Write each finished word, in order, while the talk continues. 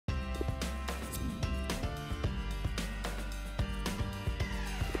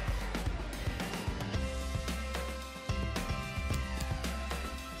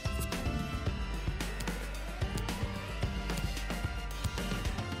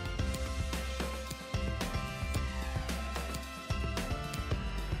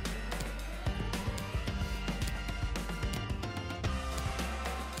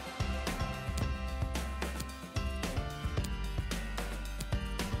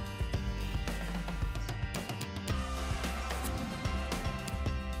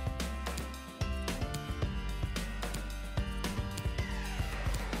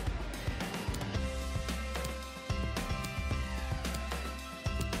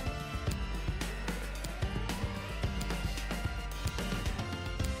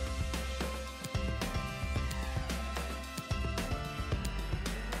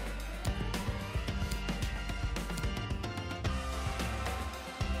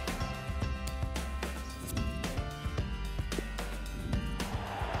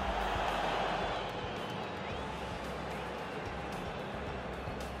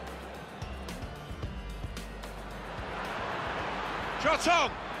Shot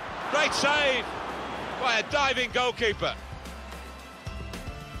on! Great save by a diving goalkeeper.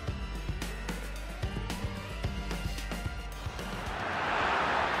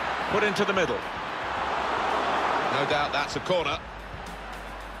 Put into the middle. No doubt that's a corner.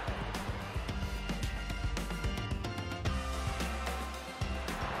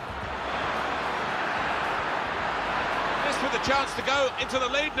 This with a chance to go into the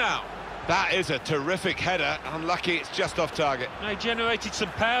lead now. That is a terrific header. Unlucky it's just off target. They generated some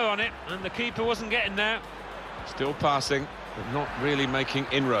power on it, and the keeper wasn't getting there. Still passing, but not really making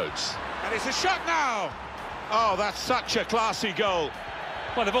inroads. And it's a shot now! Oh, that's such a classy goal.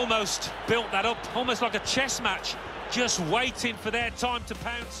 Well, they've almost built that up, almost like a chess match, just waiting for their time to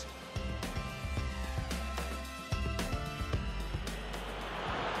pounce.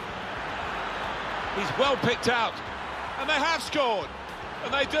 He's well picked out, and they have scored.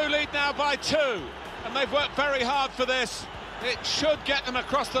 And they do lead now by 2, and they've worked very hard for this. It should get them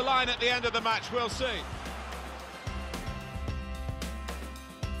across the line at the end of the match, we'll see.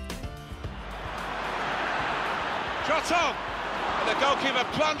 Shot on! And the goalkeeper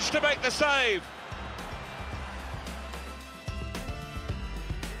plunged to make the save.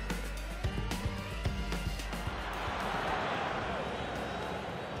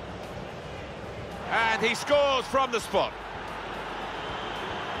 And he scores from the spot.